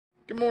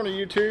Good morning,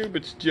 YouTube.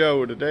 It's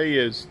Joe. Today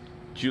is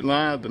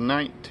July the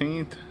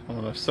 19th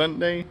on a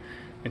Sunday,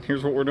 and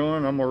here's what we're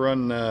doing. I'm gonna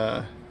run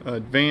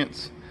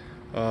advanced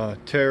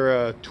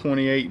Terra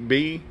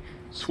 28B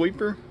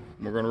sweeper.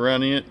 We're gonna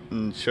run it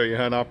and show you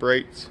how it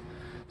operates.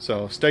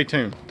 So stay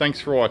tuned.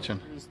 Thanks for watching.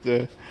 Here's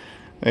the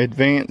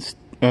advanced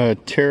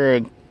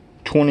Terra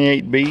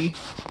 28B.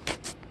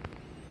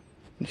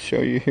 I'll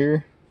show you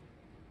here.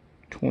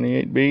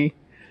 28B.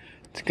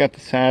 It's got the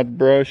side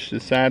brush,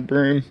 the side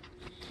broom.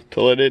 To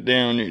let it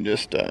down, you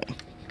just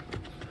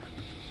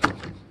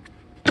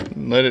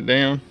let it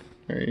down.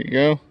 There you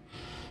go.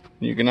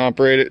 You can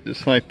operate it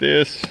just like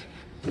this.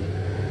 So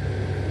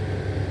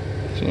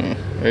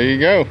there you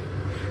go.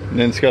 And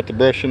then it's got the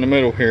brush in the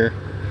middle here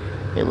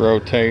that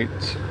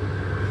rotates.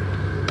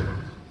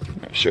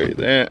 I'll show you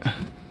that.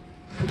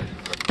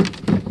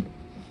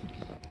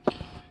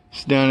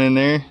 It's down in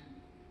there.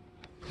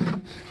 I'll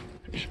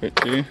show it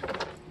to you.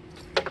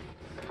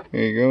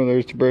 There you go.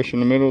 There's the brush in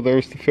the middle.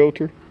 There's the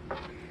filter.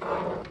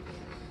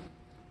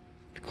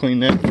 Clean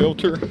that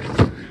filter.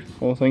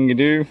 Whole thing you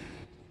do,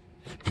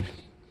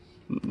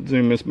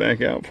 zoom this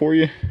back out for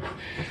you.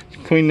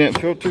 Clean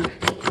that filter,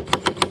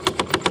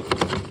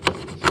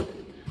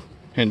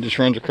 and just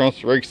runs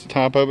across, rakes the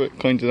top of it,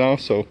 cleans it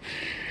off. So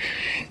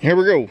here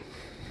we go.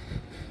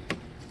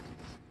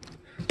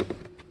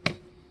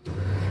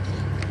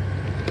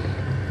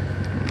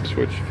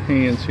 Switch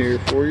hands here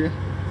for you.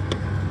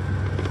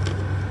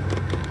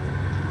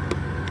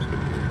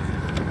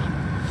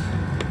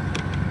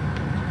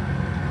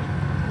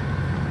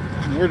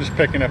 We're just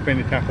picking up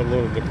any type of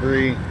little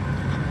debris, you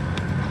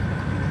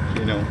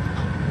know,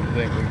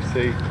 anything we can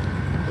see.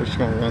 We're just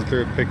going to run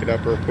through it, pick it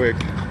up real quick,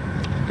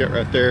 get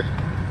right there.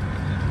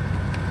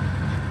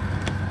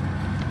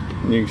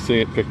 And you can see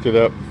it picked it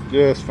up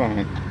just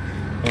fine.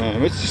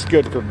 It's just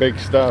good for big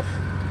stuff.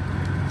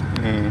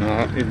 You know,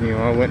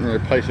 I wouldn't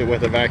replace it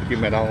with a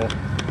vacuum at all.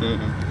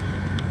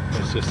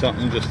 It's just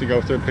something just to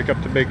go through and pick up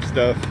the big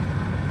stuff,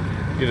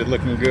 get it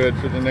looking good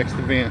for the next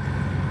event.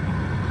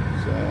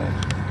 So,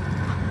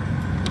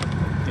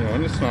 you know,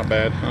 and it's not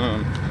bad.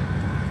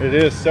 It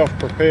is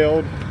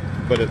self-propelled,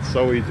 but it's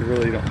so easy.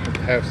 Really don't have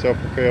to have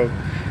self-propelled.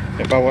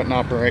 If I wasn't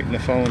operating the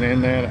phone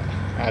in that,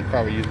 I'd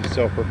probably use the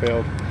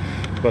self-propelled.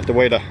 But the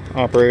way to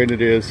operate it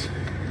is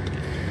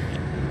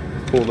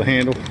pull the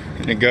handle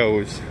and it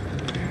goes.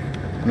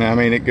 I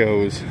mean, it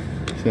goes.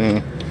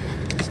 So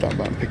stop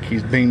by and pick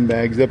these bean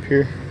bags up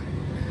here.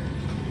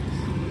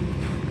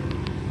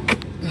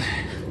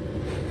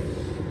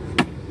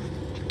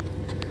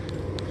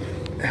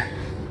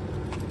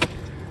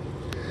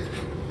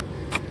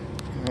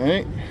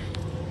 Alright,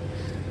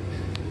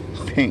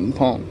 ping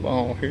pong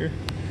ball here.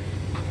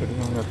 Put it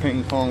on our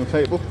ping pong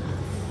table,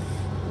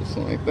 just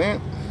like that.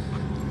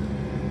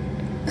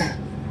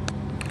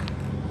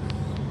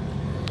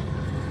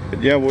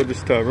 But yeah, we'll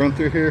just run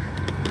through here.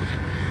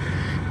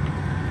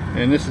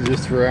 And this is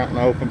just for out in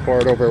the open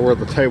part over where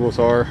the tables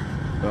are.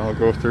 So I'll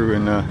go through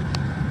and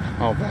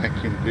I'll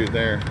vacuum through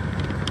there.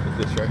 But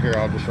this right here,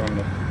 I'll just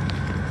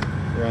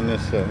run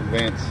this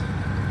advanced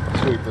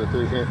sweeper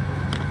through here.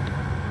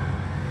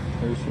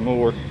 There's some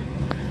more.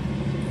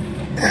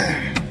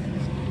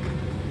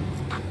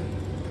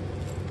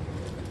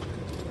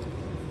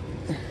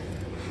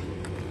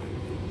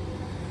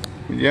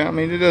 Yeah, I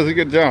mean, it does a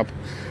good job.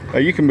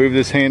 You can move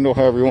this handle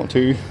however you want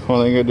to.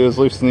 All thing I do is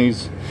loosen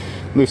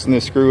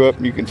this screw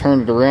up. You can turn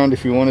it around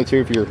if you wanted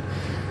to. If you're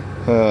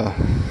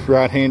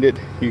right-handed,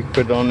 you can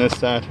put it on this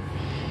side,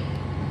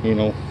 you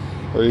know,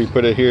 or you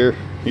put it here.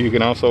 You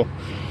can also,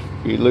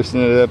 if you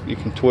loosen it up, you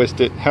can twist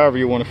it however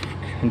you want to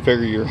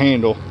configure your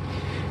handle.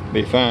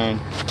 Be fine,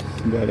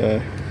 but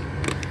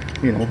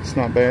you know, it's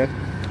not bad.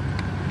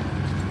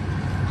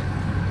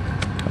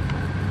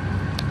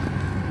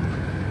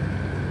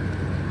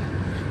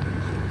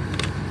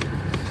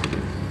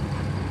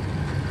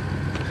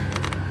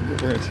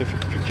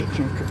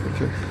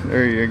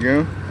 There you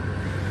go.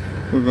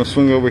 We're gonna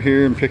swing over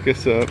here and pick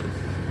this up.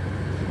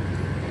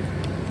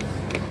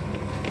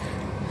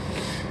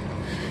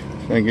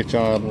 Trying to get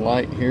y'all the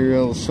light here,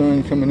 all the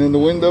sun coming in the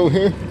window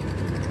here.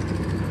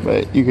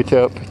 But you could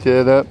pick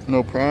that up,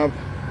 no problem.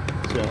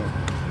 So,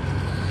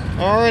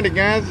 alrighty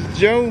guys, it's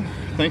Joe.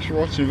 Thanks for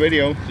watching the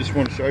video. Just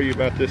want to show you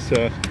about this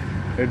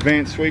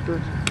advanced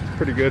sweeper.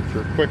 Pretty good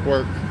for quick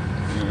work.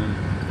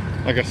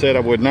 Like I said, I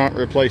would not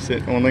replace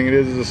it. The only thing it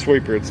is a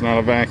sweeper. It's not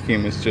a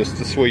vacuum, it's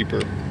just a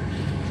sweeper.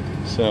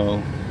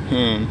 So,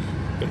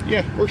 but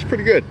yeah, works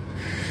pretty good.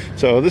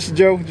 So this is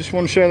Joe. Just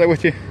want to share that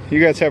with you. You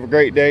guys have a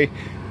great day.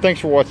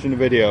 Thanks for watching the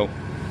video.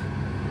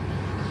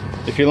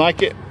 If you like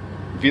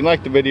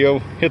the video,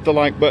 hit the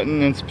like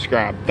button and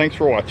subscribe. Thanks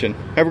for watching.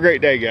 Have a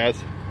great day,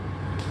 guys.